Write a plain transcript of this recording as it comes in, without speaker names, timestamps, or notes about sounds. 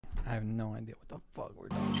I have no idea what the fuck we're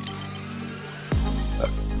doing.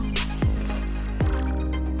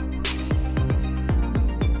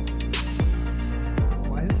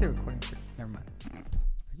 Why does it say recording? Never mind.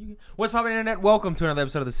 What's poppin', internet? Welcome to another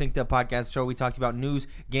episode of the Synced Up Podcast Show. We talked about news,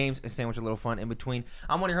 games, and sandwich a little fun in between.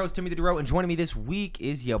 I'm one of your hosts, Timothy DeRoe, and joining me this week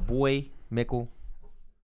is your boy, Mickle.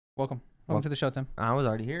 Welcome to the show, Tim. I was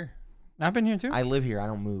already here. I've been here too. I live here. I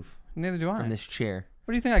don't move Neither do I. from this chair.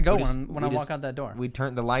 Where do you think I go when I walk out that door? We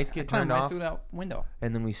turn the lights get turned right off through that window.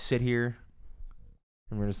 and then we sit here,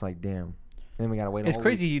 and we're just like, damn. And then we gotta wait. It's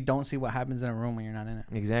crazy you don't see what happens in a room when you're not in it.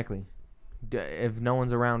 Exactly. If no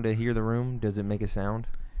one's around to hear the room, does it make a sound?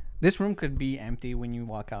 This room could be empty when you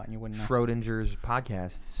walk out and you wouldn't know. Schrodinger's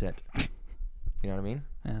podcast set. You know what I mean?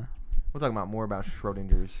 Yeah. We'll talk about more about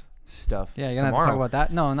Schrodinger's stuff. Yeah, you're gonna have to talk about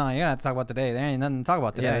that. No, you're gonna have to talk about today. There ain't nothing to talk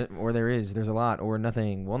about today. Yeah, or there's a lot, or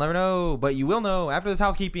nothing. We'll never know, but you will know after this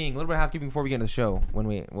housekeeping. A little bit of housekeeping before we get into the show.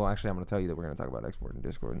 Actually, I'm going to tell you that we're going to talk about export and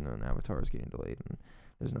Discord, and then Avatar is getting delayed, and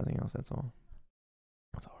there's nothing else. That's all.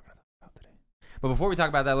 That's all we're going to talk about today. But before we talk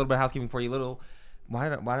about that, a little bit of housekeeping for you. Why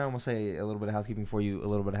did I almost say a little bit of housekeeping for you? A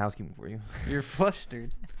little bit of housekeeping for you. You're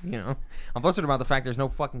flustered. You know, I'm flustered about the fact there's no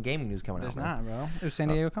fucking gaming news coming There's out. not, bro. It was San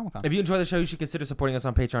Diego Comic-Con. If you enjoy the show, you should consider supporting us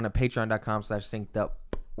on Patreon at patreon.com/synced up,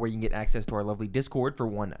 where you can get access to our lovely Discord for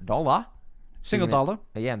 $1. Single dollar.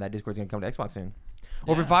 Yeah, and that Discord's going to come to Xbox soon.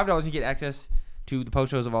 Or for $5, you get access to the post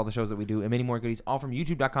shows of all the shows that we do and many more goodies, all from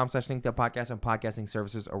youtube.com/syncedupodcast and podcasting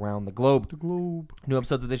services around the globe. New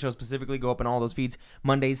episodes of this show specifically go up in all those feeds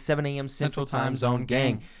Mondays, 7 a.m. Central Time Zone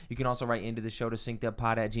gang. You can also write into the show to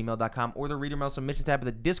synceduppod@gmail.com or the reader mail submissions tab of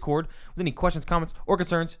the Discord with any questions, comments, or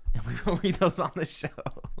concerns, and we will read those on the show.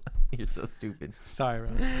 You're so stupid. Sorry,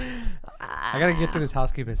 bro. I gotta get through this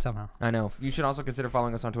housekeeping somehow. I know. You should also consider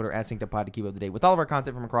following us on Twitter at synceduppod to keep up to date with all of our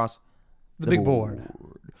content from across The big board.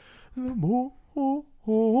 The board.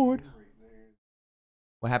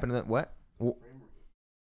 What happened to that? What? What's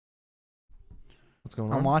going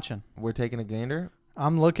on? I'm watching. We're taking a gander.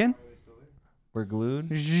 I'm looking. We're glued.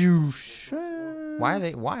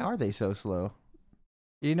 Why are they so slow?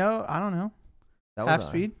 You know, I don't know. Half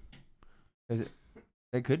speed? Is it?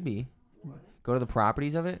 It could be. Go to the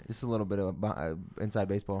properties of it. Just a little bit of inside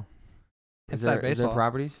baseball. Is there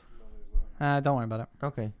properties? Don't worry about it.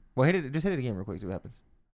 Okay. Well, hit it. Just hit it again real quick. See what happens.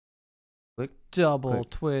 Click. Double Click.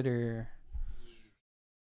 Twitter.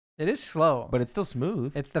 It is slow, But it's still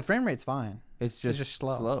smooth. it's the frame rate's fine. It's just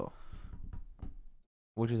slow.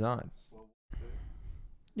 Which is odd.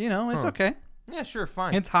 You know, it's okay. Yeah, sure,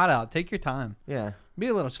 fine. It's hot out. Take your time. Yeah, Be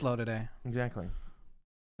a little slow today. exactly.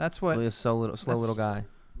 That's what. Really a slow little guy.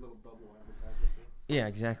 Yeah,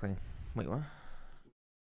 exactly. Wait, what?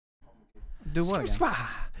 Do what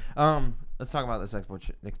again? Let's talk about this Xbox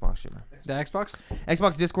shit, man. The Xbox?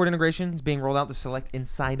 Xbox Discord integration is being rolled out to select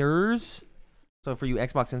insiders. So for you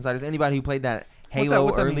Xbox insiders, anybody who played that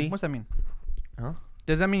Halo early. What's that mean? Huh?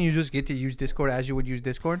 Does that mean you just get to use Discord as you would use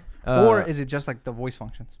Discord? Or is it just like the voice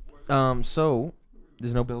functions? So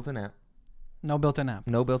there's no built-in app. No built-in app.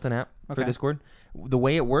 No built-in app for Discord. The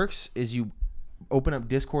way it works is you open up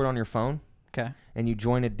Discord on your phone. Okay. And you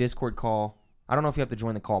join a Discord call. I don't know if you have to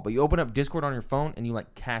join the call, but you open up Discord on your phone and you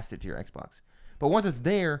like cast it to your Xbox. But once it's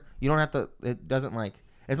there, you don't have to. It doesn't like.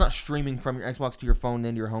 It's not streaming from your Xbox to your phone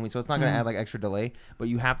then to your homie, so it's not gonna add like extra delay. But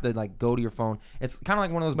you have to like go to your phone. It's kind of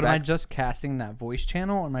like one of those. But am I just casting that voice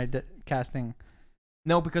channel, or am I casting?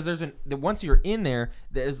 No, because once you're in there,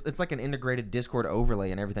 it's like an integrated Discord overlay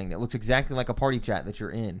and everything that looks exactly like a party chat that you're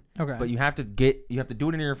in. Okay. But you have to do it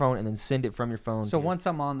into your phone and then send it from your phone. So once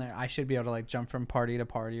I'm on there, I should be able to like jump from party to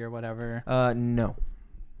party or whatever.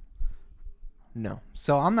 No.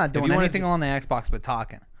 So I'm not doing anything on the Xbox but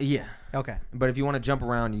talking. Yeah. Okay. But if you want to jump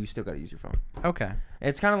around, you still got to use your phone. Okay.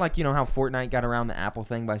 It's kind of like, you know, how Fortnite got around the Apple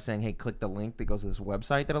thing by saying, hey, click the link that goes to this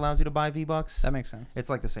website that allows you to buy V-Bucks. That makes sense. It's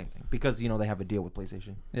like the same thing because, you know, they have a deal with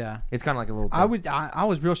PlayStation. Yeah. It's kind of like a little thing. I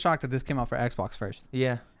was real shocked that this came out for Xbox first.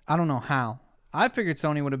 Yeah. I don't know how. I figured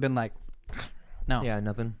Sony would have been like, no. Yeah,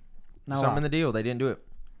 nothing. No. Something in the deal. They didn't do it.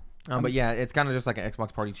 But yeah, it's kind of just like an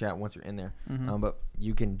Xbox party chat once you're in there. Mm-hmm. But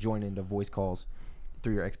you can join into voice calls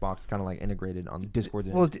through your Xbox, kind of like integrated on Discord's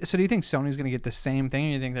end. Well, so do you think Sony's going to get the same thing, or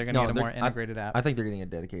do you think they're going to get a more integrated app? I think they're getting a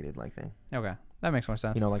dedicated like thing. Okay, that makes more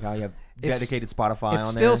sense. You know, like how you have dedicated Spotify on there.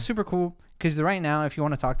 It's still super cool because right now, if you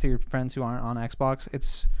want to talk to your friends who aren't on Xbox,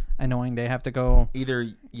 it's annoying. They have to go either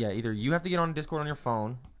you have to get on Discord on your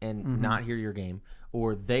phone and not hear your game,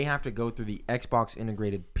 or they have to go through the Xbox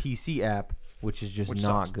integrated PC app, which is just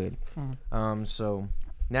not sucks. Good. So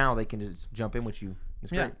now they can just jump in with you.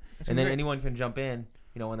 It's great. And then anyone can jump in,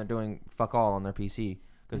 you know, when they're doing fuck all on their PC.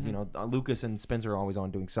 because you know Lucas and Spencer are always on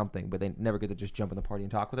doing something, but they never get to just jump in the party and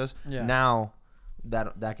talk with us. Yeah. Now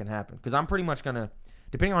that can happen because I'm pretty much gonna,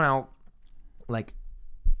 depending on how like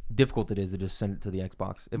difficult it is to just send it to the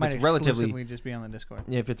Xbox. If Might it's relatively exclusively just be on the Discord.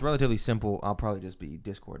 if it's relatively simple, I'll probably just be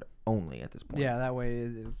Discord only at this point. Yeah, that way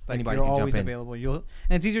it's like Anybody you're can jump always in. available. And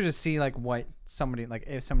it's easier to see like what somebody like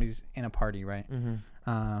if somebody's in a party, right?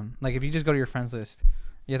 Like if you just go to your friends list,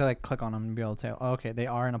 you have to like click on them and be able to say, oh, okay, they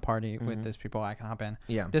are in a party with this people. I can hop in.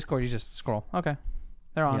 Yeah. Discord, you just scroll. Okay,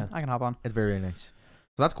 they're on. Yeah. I can hop on. It's very, very nice.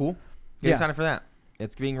 So that's cool. Get Yeah. excited for that.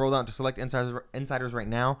 It's being rolled out to select insiders right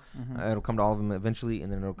now. It'll come to all of them eventually,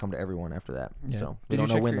 and then it'll come to everyone after that. Yeah. So we Did you don't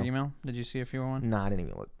know check when your though. email? Did you see if you were one? Nah, I didn't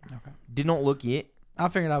even look. Okay. Did not look yet. I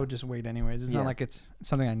figured I would just wait anyways. It's Yeah. not like it's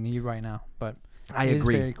something I need right now, but I it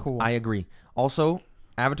agree. is very cool. I agree. Also,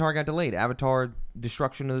 Avatar got delayed. Avatar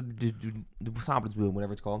Destruction of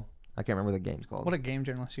whatever it's called. I can't remember the game's called. What a game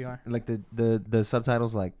journalist you are. Like the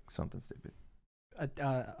subtitles like something stupid.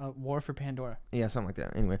 A War for Pandora. Yeah, something like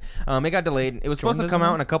that. Anyway, it got delayed. It was supposed to Jordan come doesn't out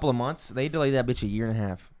know? in a couple of months. They delayed that bitch a year and a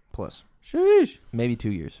half plus, Sheesh. maybe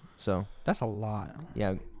 2 years. So That's a lot.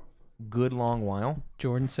 yeah, good long while.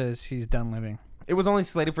 Jordan says he's done living. It was only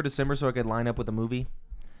slated for December so it could line up with the movie.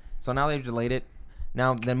 So now they've delayed it.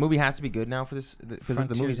 Now the movie has to be good now for this because if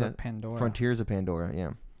the movie's Frontiers of Pandora. Frontiers of Pandora.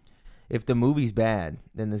 Yeah. If the movie's bad,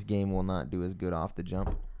 then this game will not do as good off the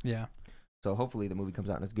jump. Yeah. So hopefully the movie comes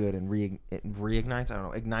out and it's good and it reignites. I don't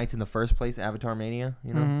know, ignites in the first place. Avatar Mania.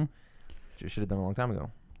 You know, Mhm. just should have done a long time ago.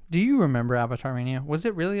 Do you remember Avatar Mania? Was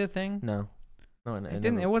it really a thing? No, It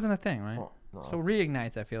didn't. It wasn't a thing, right? Oh, no. So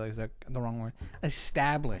reignites, I feel like is the wrong word.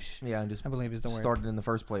 Establish, Yeah, and just I believe is the word. started in the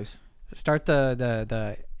first place. Start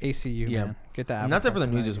the ACU, Yeah. man. Get the. And that's it for the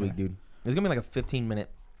Avatar news this started, week, dude. It's gonna be like a 15-minute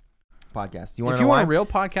podcast. You man. want If to you know want why? a real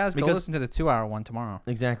podcast, go Because- listen to the 2-hour one tomorrow.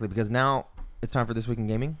 Exactly, because now it's time for This Week in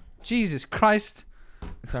Gaming. Jesus Christ!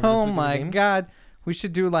 It's time for This Oh Week in my Gaming. God! We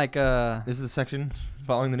should do like This is the section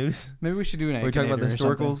following the news. maybe we should do an. We're talking about the Akinator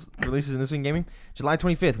or something. historicals releases in This Week in Gaming. July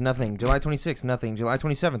 25th, nothing. July 26th, nothing. July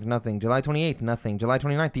 27th, nothing. July 28th, nothing. July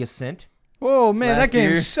 29th, The Ascent. Whoa, man, that last game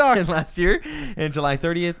year- sucked. last year. And July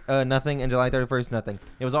 30th, nothing. And July 31st, nothing.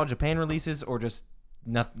 It was all Japan releases or just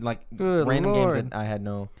nothing, like Good random Lord. games that I had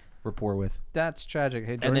no rapport with. That's tragic.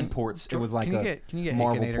 Hey, And Jordan, then ports. It was like can a you get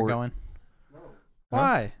Marvel Akinator port. going? Huh?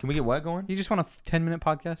 Why? Can we get what going? You just want a 10-minute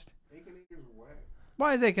podcast?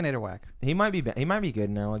 Why is Akinator whack? He might be good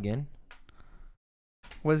now again.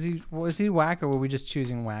 Was he whack or were we just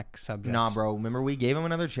choosing whack subjects? Nah, bro. Remember we gave him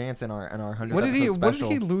another chance in our 100th What did episode What special.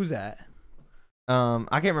 did he lose at? I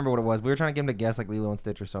can't remember what it was. We were trying to get him to guess like Lilo and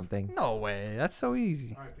Stitch or something. No way. That's so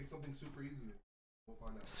easy. All right, pick something super easy. We'll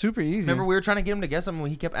find out. Super easy. Remember we were trying to get him to guess something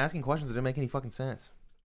when he kept asking questions that didn't make any fucking sense.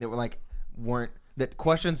 That were like weren't that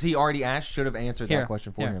questions he already asked should have answered Here, that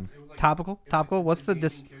question for here. him. It was like, Topical. it was Topical. like What's the gaming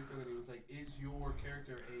dis? character that it was like, is your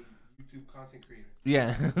character a YouTube content creator?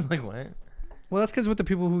 Yeah. I was like what? Well, that's because what the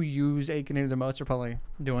people who use Akinator the most are probably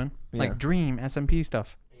doing, Yeah. like Dream SMP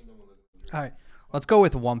stuff. Ain't no one looking at All right, let's go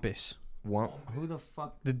with Wumpus, Who the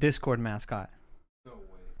fuck? the Discord mascot. No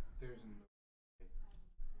way. There's no.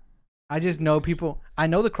 I just know people. I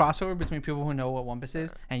know the crossover between people who know what Wumpus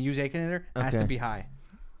is and use Akinator has to Okay. be high.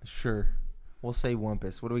 Sure. We'll say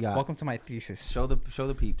Wumpus. What do we got? Welcome to my thesis. Show the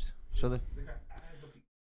peeps. Show the They got ads up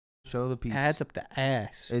the show the peeps. Adds up the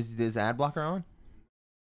ass. Is ad blocker on?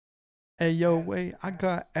 Hey yo, wait, I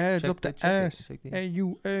got ads Check up the check it, ass. check it. Hey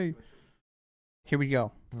you, hey. Here we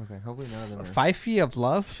go. Okay. Hopefully none of them are Fifey of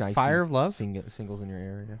love, shiesty fire of love, singles in your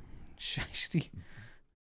area. Shiesty.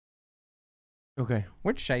 Okay.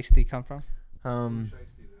 Where'd Shiesty come from? shiesty there,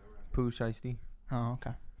 right? Pooh shiesty. Oh,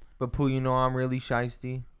 okay. But Pooh, you know I'm really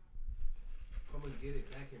shiesty. Come and get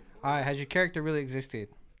it back in. All right, has your character really existed?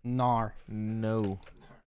 Nar. No.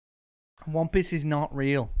 Wumpus is not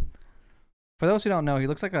real. For those who don't know, he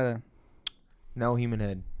looks like a No human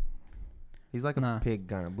head. He's like a Nah. pig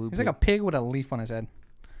kind of blue. he's like a pig with a leaf on his head.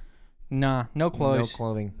 Nah, no no clothes.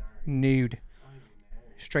 clothing. Nude.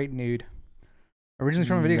 Straight nude. Originally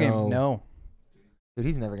from a video No. game? No. Dude,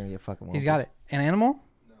 he's never gonna get fucking. He's got it. An animal?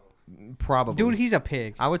 Probably. Dude, he's a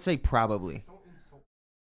pig. I would say probably. Don't insult.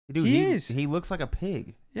 Dude, He is. He looks like a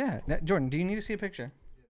pig. Yeah. Jordan, do you need to see a picture?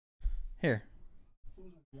 Here.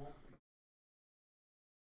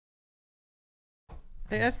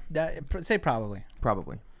 Hey, say probably.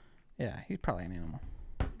 Probably. Yeah, he's probably an animal.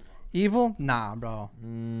 Evil? Nah, bro.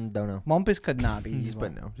 Don't know. Wumpus could not be Just evil.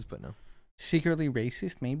 put no. Just put no. Secretly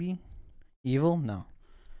racist, maybe? Evil? No.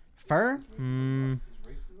 Fur? Mm, Is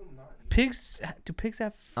racism not evil? Pigs? Do pigs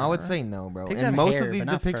have fur? I would say no, bro. Pigs In have most hair, of these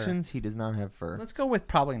but not fur. depictions, he does not have fur. Let's go with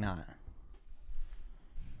probably not.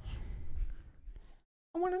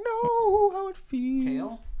 want to know how it feels.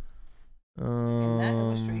 Tail. In Um, that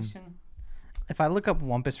illustration, if I look up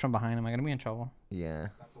Wumpus from behind, am I gonna be in trouble? Yeah.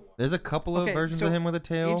 That's a lot. There's a couple of Okay, versions so of him with a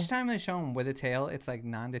tail. Each time they show him with a tail, it's like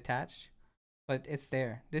non-detached, but it's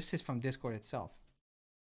there. This is from Discord itself.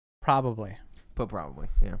 Probably But probably,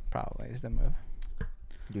 yeah. is the move.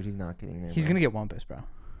 Dude, he's not getting there. He's gonna get Wumpus, bro.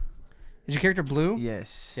 Is your character blue?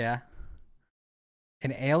 Yes. Yeah.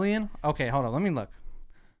 An alien? Okay, hold on. Let me look.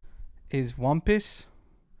 Is Wumpus?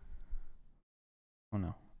 Oh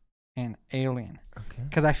no, an alien. Okay.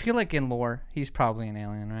 Because I feel like in lore, he's probably an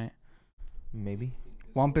alien, right? Maybe.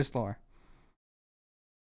 Wumpus lore.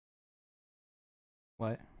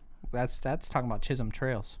 What? That's talking about Chisholm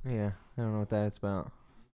Trails. Yeah. I don't know what that's about.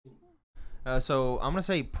 So I'm gonna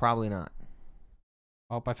say probably not.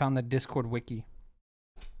 Oh, I found the Discord wiki.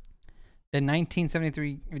 The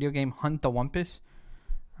 1973 video game Hunt the Wumpus.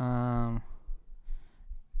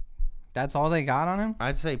 That's all they got on him?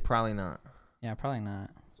 I'd say probably not. Yeah, probably not.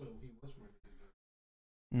 So he was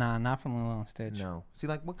from Nah, not from Lilo and Stitch. No. See,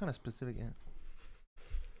 like, what kind of specific?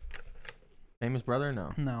 Famous brother?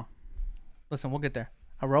 No. No. Listen, we'll get there.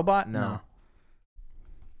 A robot? No.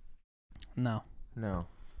 No. No.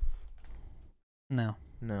 No.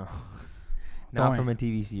 No. Don't Not worry. from a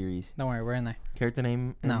TV series. Don't worry, we're in there. Character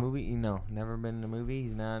name in No. a movie? No. Never been in a movie.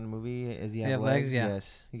 He's not in a movie. Is he He have have legs? legs? Yeah.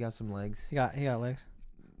 Yes. He got some legs. He got legs.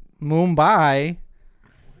 Mumbai?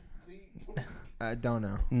 See? I don't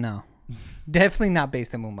know. No. Definitely not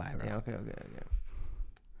based in Mumbai, bro. Yeah, okay.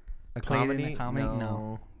 A Played in comedy? a comedy?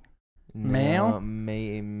 No. Male? Don't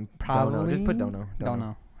know. Just put don't know. Don't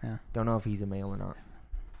know. Yeah. Don't know if he's a male or not.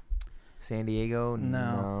 San Diego?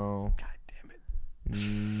 No. God damn it.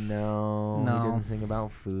 No. No. He doesn't sing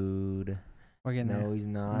about food. We're getting No, there. he's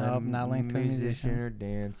not. Nope, a not linked to a musician. or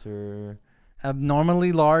dancer.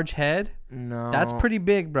 Abnormally large head? No. That's pretty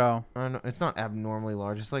big, bro. It's not abnormally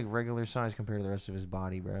large. It's like regular size compared to the rest of his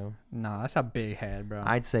body, bro. No, that's a big head, bro.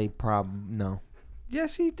 I'd say no.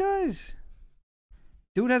 Yes, he does.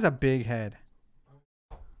 Dude has a big head.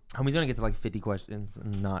 Homie's gonna get to like 50 questions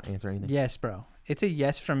and not answer anything. Yes, bro. It's a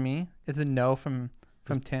yes from me. It's a no from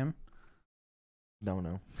Tim. Don't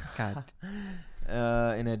know. God.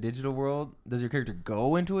 In a digital world, does your character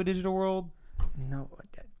go into a digital world? No.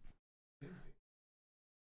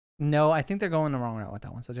 No, I think they're going the wrong route with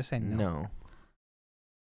that one. So just say no. No.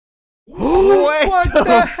 What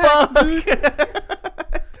the heck, dude?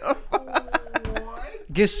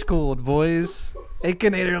 What? Get schooled, boys.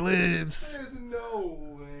 Akinator lives. There's no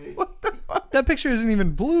way. What the fuck? That picture isn't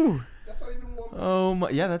even blue. That's not even Wumpus. Oh my!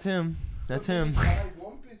 Yeah, that's him. That's him.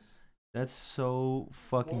 Wumpus. That's so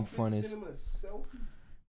fucking funny. Cinema selfie.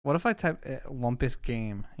 What if I type Wumpus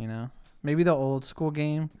game, you know? Maybe the old school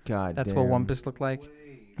game. God, That's damn. what Wumpus looked like. Way.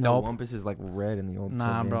 No, Nope. Wumpus is like red in the old.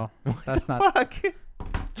 Nah, school bro. game. That's What not. the fuck?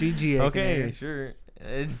 GG. Okay, Akinator. sure.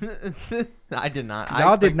 I did not.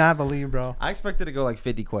 Y'all did not believe, bro. I expected to go like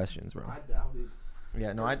 50 questions, bro. I doubt it.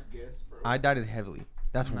 Yeah, no, I First guess, bro. doubted heavily.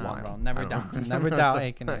 That's Nah, wild. bro. Never I don't doubt. know. Never doubt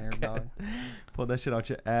Akinator, Okay. dog. Pull that shit out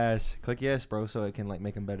your ass. Click yes, bro, so it can like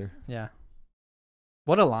make him better. Yeah.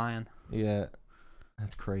 What a lion. Yeah,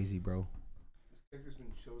 that's crazy, bro. This character's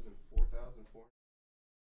been chosen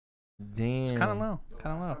 4,400. Damn. It's kind of low. The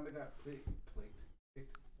Kind of last low. time they got picked,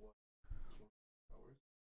 what? 20 hours?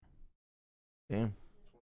 Damn.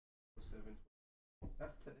 7.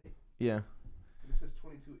 That's today. Yeah. This says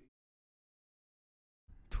 22.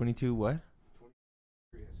 22 what? 23.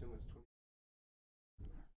 I assume it's 20.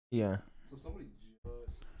 Yeah. So somebody just.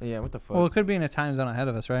 Yeah, what the fuck? Well, it could be in a time zone ahead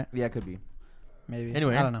of us, right? Yeah, it could be. Maybe.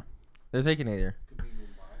 Anyway. I don't know. There's Akinator. Could be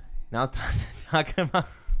Mumbai. Now it's time to talk about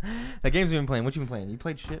the games you've been playing. What you been playing? You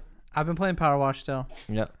played shit? I've been playing Power Wash still.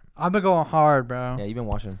 Yep. I've been going hard, bro. Yeah, you've been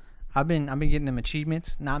watching. I've been getting them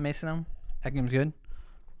achievements, not missing them. That game's good.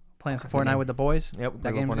 Playing some That's a good Fortnite game. with the boys. Yep.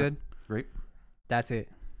 That game's good. Great. That's it.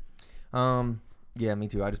 Yeah, me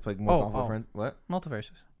too. I just played more golf with friends. What?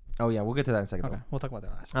 MultiVersus. Oh yeah, we'll get to that in a second. Okay, we'll talk about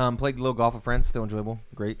that last. Though. Played a little golf with friends. Still enjoyable.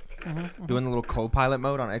 Great. Mm-hmm. Doing the little co-pilot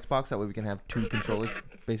mode on Xbox. That way we can have two controllers,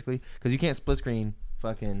 basically. Because you can't split screen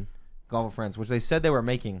fucking golf with friends, which they said they were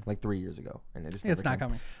making like 3 years ago, and it just It's never not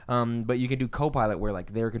came. coming. But you can do co-pilot where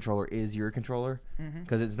like their controller is your controller, Mm-hmm.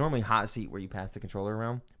 because it's normally hot seat where you pass the controller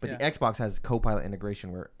around. But the Yeah. Xbox has co-pilot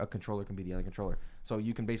integration where a controller can be the other controller, so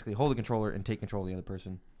you can basically hold the controller and take control of the other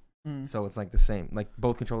person. Mm. So it's like the same, like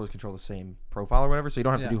both controllers control the same profile or whatever. So you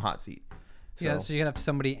don't have Yeah. to do hot seat. So, Yeah, so you can have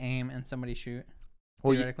somebody aim and somebody shoot.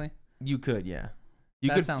 well, Theoretically. you could, yeah. You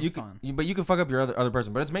That could, sounds you fun. Could, but you could fuck up your other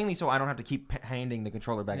person. But it's mainly so I don't have to keep handing the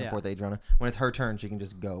controller back and Yeah. forth to Adriana. When it's her turn, she can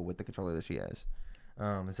just go with the controller that she has,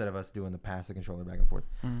 instead of us doing the pass the controller back and forth.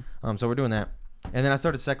 Mm. So we're doing that, and then I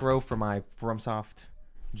started Sekiro for my FromSoft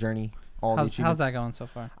journey. All the How's achievements. that going so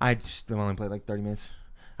far? I just only played like 30 minutes.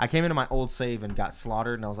 I came into my old save and got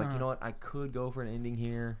slaughtered, and I was like, Uh-huh. you know what? I could go for an ending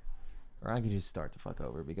here, or I could just start the fuck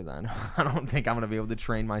over because I don't think I'm gonna be able to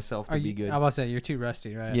train myself to be good. I was about to say you're too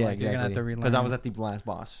rusty, right? Yeah, like, exactly. You're gonna have to relearn. Because I was at the last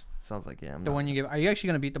boss, so I was like, yeah, I'm the not- one you give. Are you actually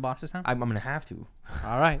gonna beat the boss this time? I'm gonna have to.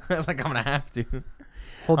 All right. Like I'm gonna have to.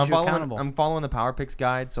 Hold you following, accountable. I'm following the power picks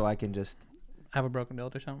guide so I can just. Have a broken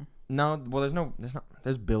build or something. No, well,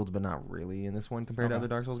 there's builds, but not really in this one compared to Okay. other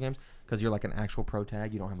Dark Souls games because you're like an actual pro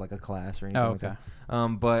tag. You don't have like a class or anything. Oh, like okay.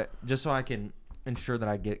 that. But just so I can ensure that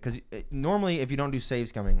I get, because normally if you don't do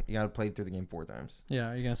saves coming, you gotta play through the game 4 times.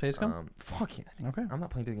 Yeah. Are you gonna say it's coming? Fuck yeah. Okay. I'm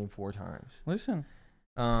not playing through the game 4 times. Listen.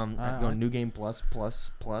 I'm going new game plus.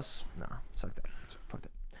 Nah, suck that. Fuck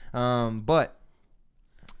that. But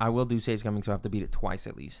I will do saves coming, so I have to beat it twice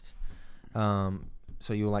at least.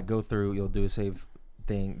 So you'll like go through, you'll do a save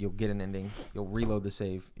thing, you'll get an ending, you'll reload the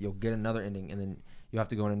save, you'll get another ending, and then you have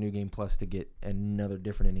to go in a new game plus to get another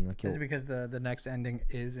different ending. Like Is it because the next ending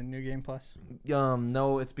is in New Game Plus?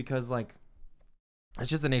 no, it's because like it's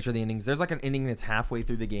just the nature of the endings. There's like an ending that's halfway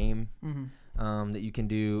through the game. Mm-hmm. That you can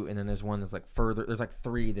do, and then there's one that's like further. There's like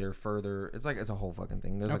 3 that are further. It's a whole fucking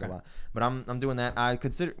thing. There's like a Okay. lot, but I'm doing that. I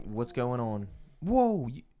consider what's going on. Whoa,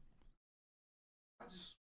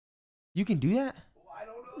 you can do that? I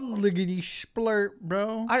don't know. Liggity splurt,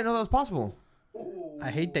 bro. I didn't know that was possible. I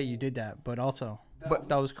hate that you did that, but also But-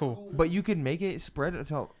 that was cool. But you could make it spread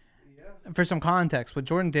until For some context, what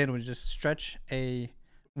Jordan did was just stretch a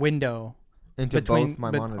window into between both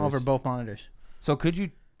my bet- monitors. over both monitors. So could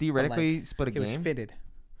you theoretically split a It was game? fitted.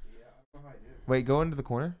 Wait, go into the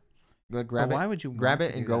corner. Go grab But it. why would you grab want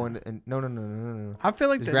it to and do go that? into. And, no. I feel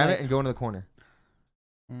like Just that, grab like, it and go into the corner,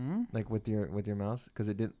 Mhm. like with your mouse, because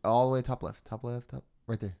it did all the way top left, top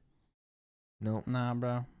right there. No, Nah,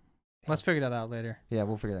 bro. Let's figure that out later. yeah,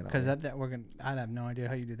 we'll figure that out. Because later. that we're gonna. I'd have no idea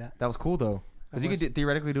how you did that. That was cool though, because you was- could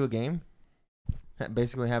theoretically do a game,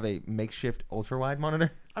 basically have a makeshift ultra wide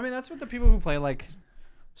monitor. I mean, that's what the people who play like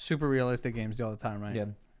super realistic games do all the time, right? Yeah,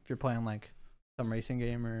 If you're playing like some racing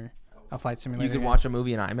game or a flight simulator, you could game. watch a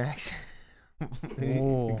movie in IMAX.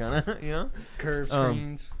 Ooh. Kind of, curved Um,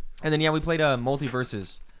 screens. And then yeah, we played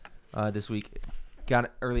MultiVersus this week.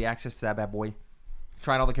 Got early access to that bad boy.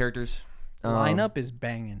 Tried all the characters. Lineup is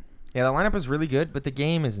banging. Yeah, the lineup is really good, but the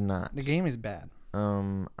game is not. The game is bad.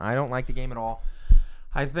 I don't like the game at all.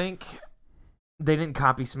 I think they didn't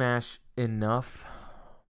copy Smash enough,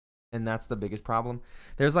 and that's the biggest problem.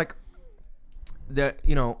 There's like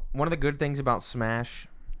one of the good things about Smash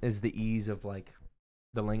is the ease of like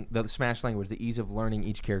the Smash language, the ease of learning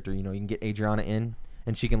each character. You can get Adriana in,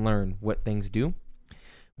 and she can learn what things do.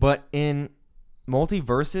 But in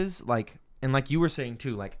MultiVersus, like you were saying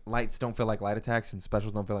too, like lights don't feel like light attacks and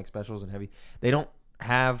specials don't feel like specials and heavy. They don't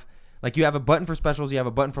have like you have a button for specials, you have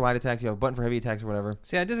a button for light attacks, you have a button for heavy attacks or whatever.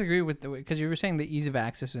 See, I disagree with because you were saying the ease of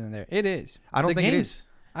access in there. It is. I don't The think it game's- is.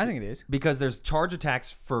 I think it is. Because there's charge attacks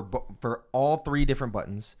for all 3 different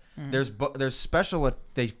buttons. Mhm. There's special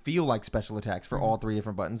they feel like special attacks for Mhm. all 3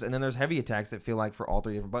 different buttons, and then there's heavy attacks that feel like for all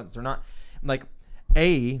 3 different buttons. They're not like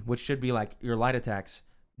A, which should be like your light attacks,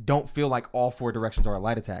 don't feel like all 4 directions are a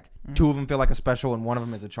light attack. Mhm. 2 of them feel like a special, and 1 of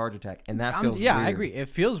them is a charge attack, and that feels yeah, weird. I agree. It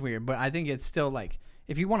feels weird, but I think it's still like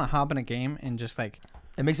if you want to hop in a game and just like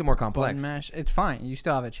It makes it more button complex. mash, it's fine. You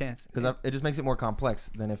still have a chance. Because it just makes it more complex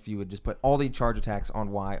than if you would just put all the charge attacks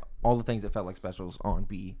on Y, all the things that felt like specials on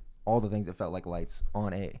B, all the things that felt like lights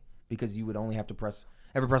on A. Because you would only have to press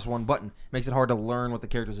 1 button. Makes it hard to learn what the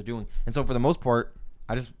characters are doing. And so for the most part,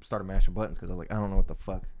 I just started mashing buttons because I was like, I don't know what the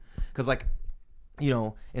fuck. Because like,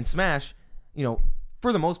 in Smash,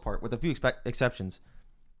 for the most part, with a few exceptions,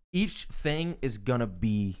 each thing is going to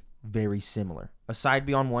be very similar. A side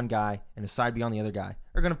B on one guy and a side B on the other guy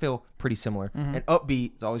are going to feel pretty similar. Mhm. And up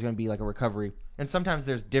B is always going to be like a recovery. And sometimes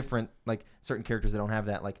there's different, like certain characters that don't have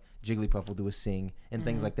that, like Jigglypuff will do a sing and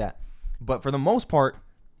things Mhm. like that. But for the most part,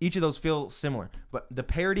 each of those feel similar. But the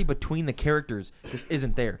parity between the characters just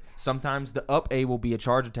isn't there. Sometimes the up A will be a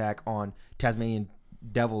charge attack on Tasmanian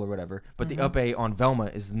Devil or whatever, but the up A on Velma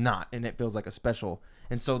is not, and it feels like a special.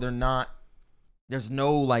 And so there's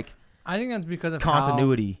no like I think that's because of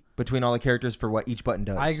continuity between all the characters for what each button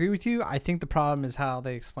does. I agree with you. I think the problem is how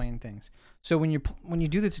they explain things. So when you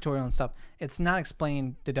do the tutorial and stuff, it's not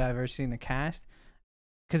explained the diversity in the cast.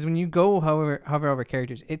 Because when you go hover over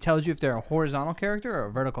characters, it tells you if they're a horizontal character or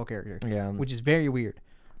a vertical character, Yeah. which is very weird.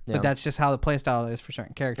 Yeah. But that's just how the playstyle is for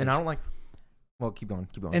certain characters. And I don't like. Well, keep going.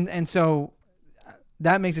 And so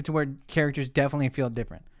that makes it to where characters definitely feel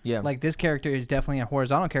different. Yeah. Like this character is definitely a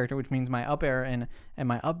horizontal character, which means my up air and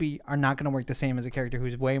my up B are not going to work the same as a character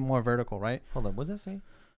who's way more vertical, right? Hold on. What does that say?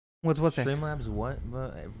 What's that? Streamlabs what?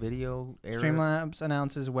 Video error? Streamlabs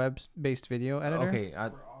announces web-based video editor. Okay,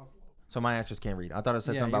 so my ass just can't read. I thought it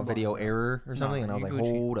said Yeah, something about you're video balling. error or something, and I was you like,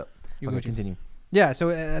 Gucci. hold up. You Okay, Gucci. continue. Yeah, so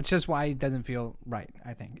that's just why it doesn't feel right,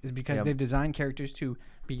 I think, is because Yep. they've designed characters to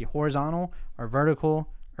be horizontal or vertical,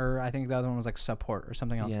 or I think the other one was like support or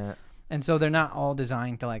something else. Yeah, And so they're not all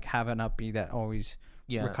designed to like have an up B that always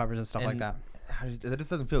yeah. recovers and stuff like And that. That just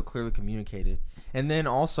doesn't feel clearly communicated. And then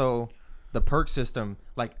also, the perk system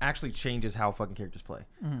like actually changes how fucking characters play.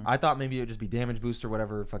 Mhm. I thought maybe it would just be damage boost or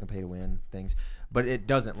whatever, fucking pay to win things, but it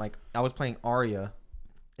doesn't. Like I was playing Arya,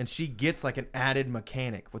 and she gets like an added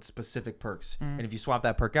mechanic with specific perks, Mhm. and if you swap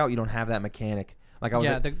that perk out, you don't have that mechanic. Like I was,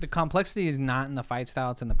 Yeah, the complexity is not in the fight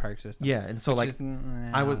style; it's in the perk system. yeah, and so which like is,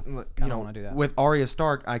 I was, I you don't know, wanna do that. with Arya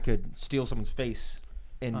Stark, I could steal someone's face,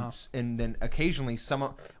 and Oh. and then occasionally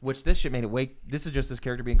which this shit made it way. This is just this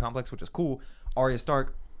character being complex, which is cool. Arya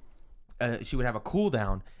Stark, she would have a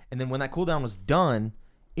cooldown, and then when that cooldown was done,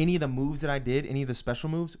 any of the moves that I did, any of the special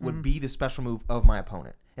moves, would Mhm. be the special move of my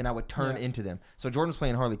opponent, and I would turn Yeah. into them. So Jordan was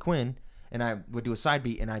playing Harley Quinn, and I would do a side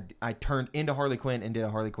B, and I turned into Harley Quinn and did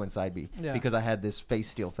a Harley Quinn side B Yeah. because I had this face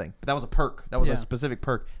steal thing. But that was a perk. That was Yeah. a specific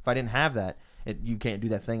perk. If I didn't have that, you can't do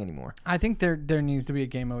that thing anymore. I think there needs to be a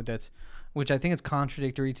game mode which I think is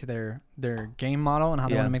contradictory to their game model and how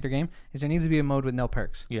they Yeah. want to make their game. Is there needs to be a mode with no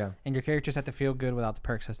perks, Yeah, and your characters have to feel good without the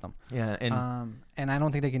perk system. yeah, and And I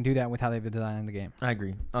don't think they can do that with how they've designed the game. I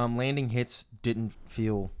agree. Landing hits didn't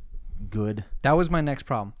feel good. That was my next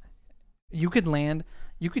problem. You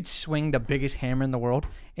could swing the biggest hammer in the world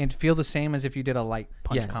and feel the same as if you did a light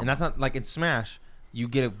punch combo. And that's not like in Smash. You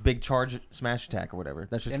get a big charge smash attack or whatever.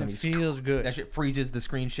 That's just and gonna it be feels good. that shit freezes, the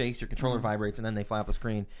screen shakes, your controller Mhm. vibrates, and then they fly off the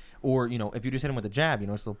screen. Or if you just hit them with a jab,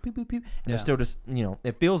 it's still pew pew pew, and Yeah. it's still just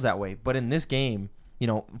it feels that way. But in this game,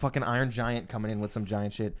 fucking Iron Giant coming in with some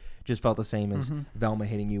giant shit just felt the same as Mhm. Velma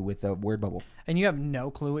hitting you with a word bubble. And you have no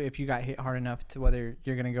clue if you got hit hard enough to whether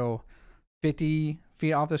you're gonna go 50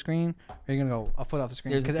 feet off the screen or you're gonna go a foot off the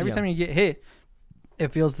screen. Because every time you get hit,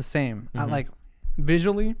 it feels the same. Mhm. Like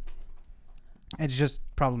visually, it's just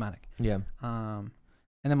problematic. Yeah. And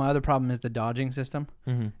then my other problem is the dodging system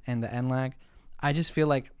Mm-hmm. and the end lag. I just feel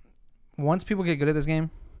like once people get good at this game,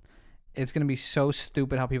 it's gonna be so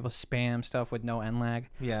stupid how people spam stuff with no end lag.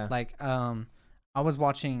 Yeah. Like, I was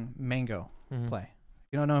watching Mango Mhm. play.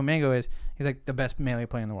 You don't know who Mango is? He's like the best melee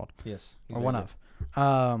player in the world, Yes. or one of.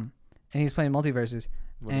 And he's playing MultiVersus.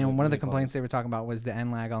 And one of the complaints they they were talking about was the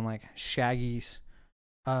end lag on like Shaggy's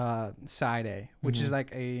side A, which is Mhm.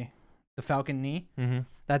 like the Falcon knee. Mm-hmm.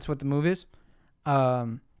 That's what the move is.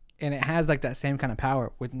 And it has like that same kind of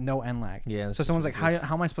power with no end lag. Yeah. So someone's like, how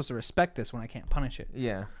am I supposed to respect this when I can't punish it?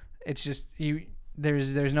 Yeah. It's just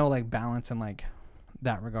there's no like balance in like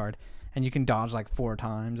that regard, and you can dodge like 4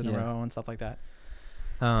 times in a Yeah. row and stuff like that.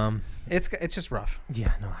 It's just rough.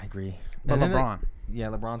 Yeah. No, I agree. But And then LeBron,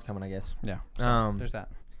 LeBron's coming, I guess. yeah. So There's there's that.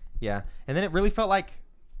 Yeah, and then it really felt like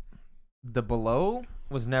the below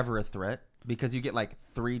was never a threat because you get like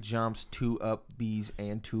 3 jumps, 2 up Bs,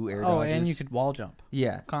 and 2 air dodges. Oh, and you could wall jump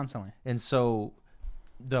yeah, constantly. and so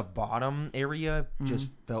the bottom area just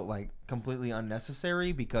Mhm. felt like completely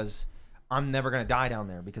unnecessary because I'm never gonna die down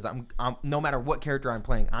there because I'm no matter what character I'm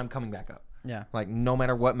playing, I'm coming back up. Yeah. Like no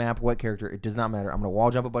matter what map, what character, it does not matter. I'm gonna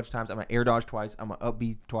wall jump a bunch of times. I'm gonna air dodge twice. I'm gonna up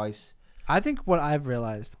B twice. I think what I've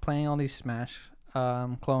realized playing all these Smash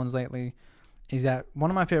clones lately is that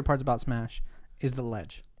one of my favorite parts about Smash is the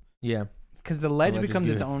ledge, Yeah, because the ledge ledge is becomes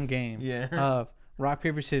its good. own game yeah. of rock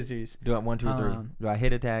paper scissors. Do it 1, 2, 3. Um, Do I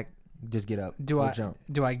hit attack? Just get up. Do or I jump?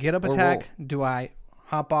 do I get up Or attack? Do I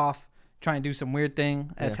hop off, try and do some weird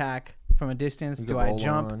thing, Yeah. attack from a distance? You Do can I roll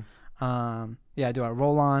jump? on. Do I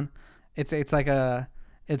roll on? It's like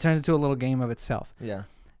it turns into a little game of itself. Yeah,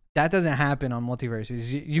 That doesn't happen on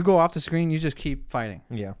MultiVersus. You go off the screen, you just keep fighting,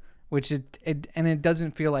 yeah. which is and it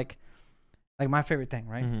doesn't feel like my favorite thing,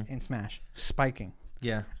 right? Mhm. In Smash, spiking.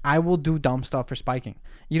 Yeah. I will do dumb stuff for spiking.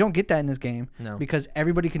 You don't get that in this game No. because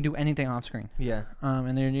everybody can do anything off screen. Yeah.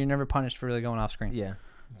 And you're never punished for really going off screen. Yeah.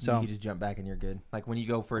 So- you just jump back and you're good. Like when you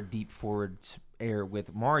go for a deep forward air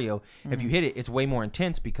with Mario, if Mhm. you hit it, it's way more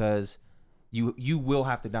intense because you will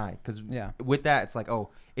have to die. Because Yeah. with that, it's like, oh,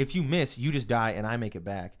 if you miss, you just die and I make it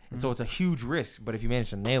back. And so Mhm. it's a huge risk. But if you manage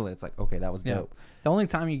to nail it, it's like, okay, that was Yeah. dope. The only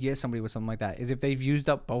time you get somebody with something like that is if they've used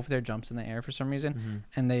up both their jumps in the air for some reason, Mm-hmm.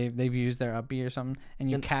 and they've used their up B or something, and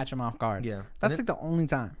you And- catch them off guard. Yeah. That's And like the only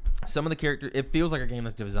time. then some of the characters, it feels like a game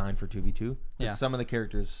that's designed for 2v2. Yeah. Some of the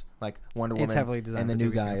characters, like Wonder Woman It's heavily designed. and the for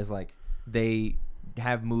new 2v2. guy, is like, they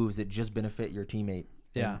have moves that just benefit your teammate.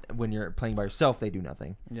 Yeah. And when you're playing by yourself, they do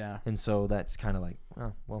nothing. Yeah. And so that's kind of like,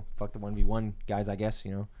 oh, well, fuck the 1v1 guys, I guess,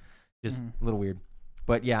 Just Mhm. a little weird.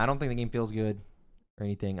 But yeah, I don't think the game feels good or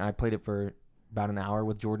anything. I played it for about an hour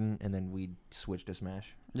with Jordan, and then we switched to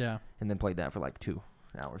Smash. Yeah. And then played that for like 2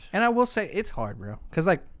 hours. And I will say it's hard, bro. Because,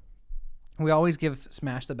 like, we always give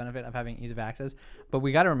Smash the benefit of having ease of access. But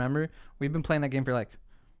we got to remember, we've been playing that game for, like,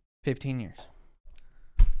 15 years.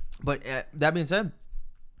 But that being said,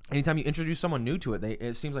 anytime you introduce someone new to it,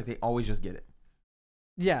 it seems like they always just get it.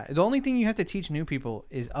 Yeah. The only thing you have to teach new people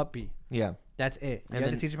is up B. Yeah. That's it. You And have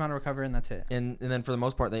then- to teach them how to recover, and that's it. And then for the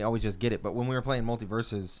most part, they always just get it. But when we were playing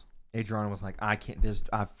MultiVersus, Adriana was like, I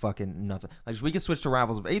fucking nothing. Like, we could switch to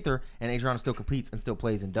Rivals of Aether, and Adriana still competes and still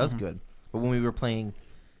plays and does good. But when we were playing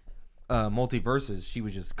MultiVersus, she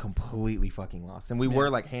was just completely fucking lost. And we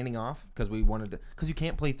were, like, handing off because we wanted to... Because you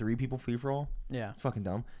can't play 3 people free-for-all. Yeah. It's fucking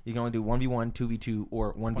dumb. You can only do 1v1, 2v2,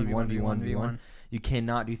 or 1v1v1v1. You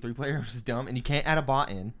cannot do 3 players, which is dumb. And you can't add a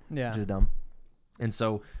bot in, which is dumb. And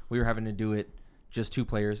so we were having to do it just 2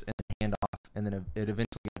 players and hand off. And then it eventually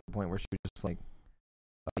got to the point where she was just like,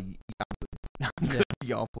 I'm good.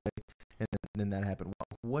 Y'all play. And then that happened.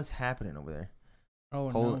 What's happening over there?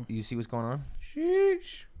 Oh, no. You see what's going on?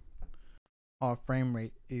 Sheesh. Our frame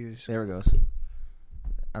rate is... There it goes.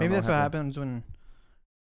 Maybe that's what happens when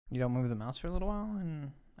you don't move the mouse for a little while,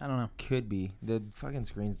 and I don't know. Could be. The fucking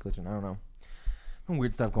screen's glitching. I don't know. Some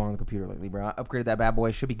weird stuff going on the computer lately, bro. I upgraded that bad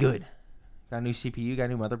boy. Should be good. Got a new CPU. Got a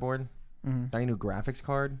new motherboard. Got a new graphics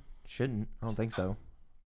card. Shouldn't. I don't think so.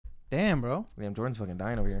 Damn, bro. Damn, Jordan's fucking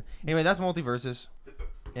dying over here. Anyway, that's MultiVersus.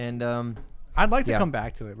 And, I'd like to come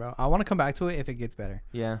back to it, bro. I want to come back to it if it gets better.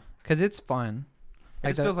 Yeah. Because it's fun. It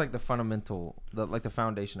just feels like the fundamental, the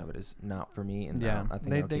foundation of it is not for me. And yeah, I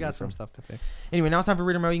think they got some stuff to fix. Anyway, now it's time for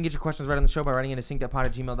Reader Mail. You can get your questions right on the show by writing in to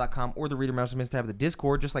sync.pod@gmail.com or the Reader Mail submits tab of the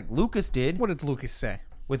Discord, just like Lucas did. What did Lucas say?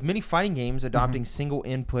 With many fighting games adopting single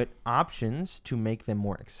input options to make them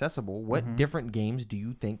more accessible, what different games do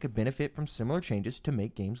you think could benefit from similar changes to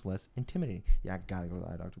make games less intimidating? Yeah, I gotta go to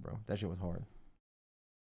the eye doctor, bro. That shit was hard.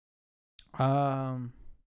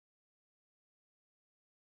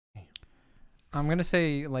 I'm gonna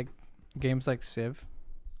say like games like Civ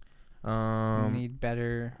need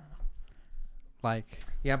better. Like,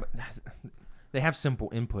 yeah, but they have simple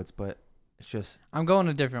inputs, but it's just I'm going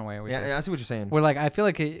a different way. With this. I see what you're saying. Where like I feel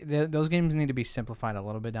like those games need to be simplified a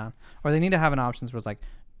little bit down, or they need to have an options where it's like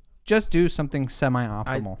just do something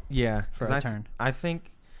semi-optimal. For a turn. I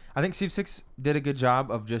think Civ 6 did a good job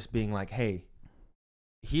of just being like, hey,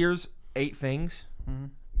 here's 8 things.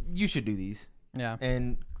 You should do these. Yeah.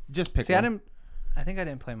 And just pick one. I think I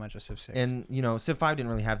didn't play much of Civ 6. And Civ 5 didn't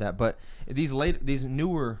really have that, but these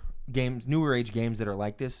newer age games that are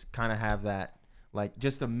like this kind of have that, like,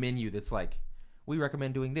 just a menu that's like, we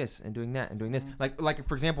recommend doing this and doing that and doing this. Like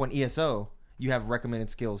for example, in ESO, you have recommended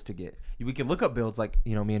skills to get. We could look up builds like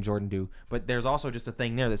me and Jordan do, but there's also just a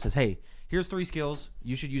thing there that says, hey, here's 3 skills.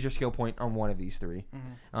 You should use your skill point on one of these 3.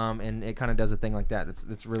 And it kind of does a thing like that.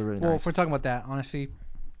 That's really, really nice. Well, if we're talking about that, honestly,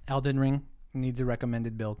 Elden Ring needs a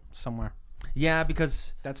recommended build somewhere. Yeah,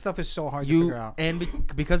 because that stuff is so hard to figure out. And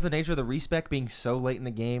because the nature of the respec being so late in the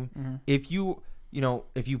game, if you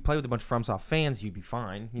play with a bunch of FromSoft fans, you'd be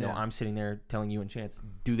fine. I'm sitting there telling you in chance,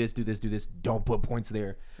 do this, do this, do this. Don't put points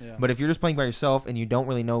there. Yeah. But if you're just playing by yourself and you don't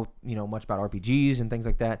really know, much about RPGs and things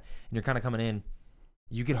like that, and you're kind of coming in,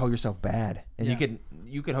 you could hoe yourself bad, and you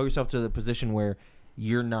could hoe yourself to the position where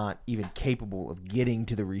you're not even capable of getting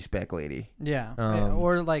to the respec lady. Yeah.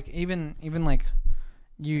 Or like even like.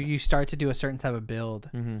 You start to do a certain type of build,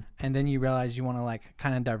 and then you realize you want to like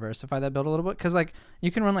kind of diversify that build a little bit, because like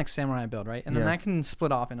you can run like samurai build, right, and then that can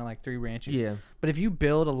split off into like 3 branches. Yeah. But if you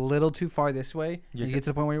build a little too far this way, you get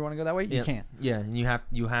to the point where you want to go that way, you can't. Yeah, and you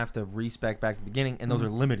have to respec back to the beginning, and those are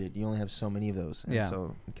limited. You only have so many of those. And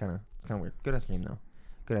so it's kind of weird. Good ass game though.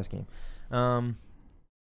 Good ass game.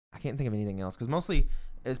 I can't think of anything else because mostly,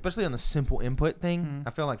 especially on the simple input thing,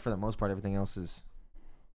 I feel like for the most part everything else is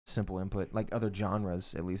simple input. Like other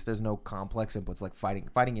genres, at least there's no complex inputs. Like fighting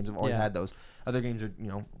games have always had those. Other games are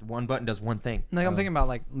one button does one thing. Like I'm thinking about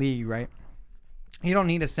like League, right? You don't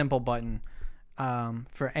need a simple button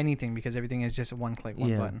for anything because everything is just one click,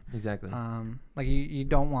 one button. Exactly. Like you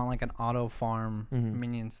don't want like an auto farm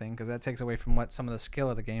minions thing because that takes away from what some of the skill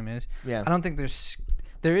of the game is. Yeah. I don't think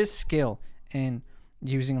there is skill in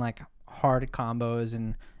using like hard combos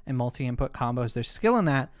and multi-input combos. There's skill in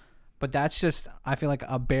that. But that's just, I feel like,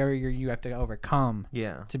 a barrier you have to overcome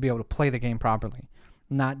to be able to play the game properly.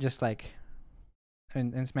 Not just like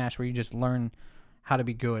in Smash where you just learn how to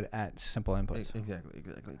be good at simple inputs. Exactly.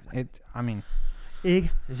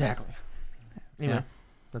 Exactly. Anyway,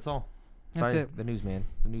 that's all. That's Sorry, it. The news, man.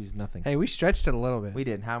 The news, nothing. Hey, we stretched it a little bit. We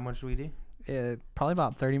did. How much did we do? Probably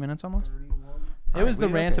about 30 minutes almost. 31. It was we the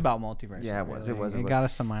did rant okay. about multiverse. Yeah, it was, it was. It got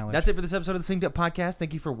us some mileage. That's it for this episode of the Synced Up Podcast.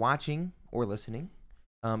 Thank you for watching or listening.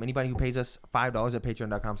 Anybody who pays us $5 at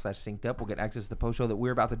patreon.com/synced up will get access to the post show that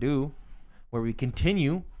we're about to do, where we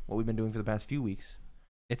continue what we've been doing for the past few weeks.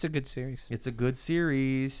 It's a good series. It's a good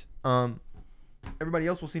series. Everybody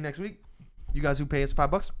else, we'll see next week. You guys who pay us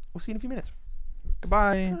 $5, we'll see you in a few minutes.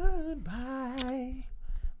 Goodbye. Goodbye,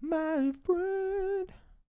 my friend.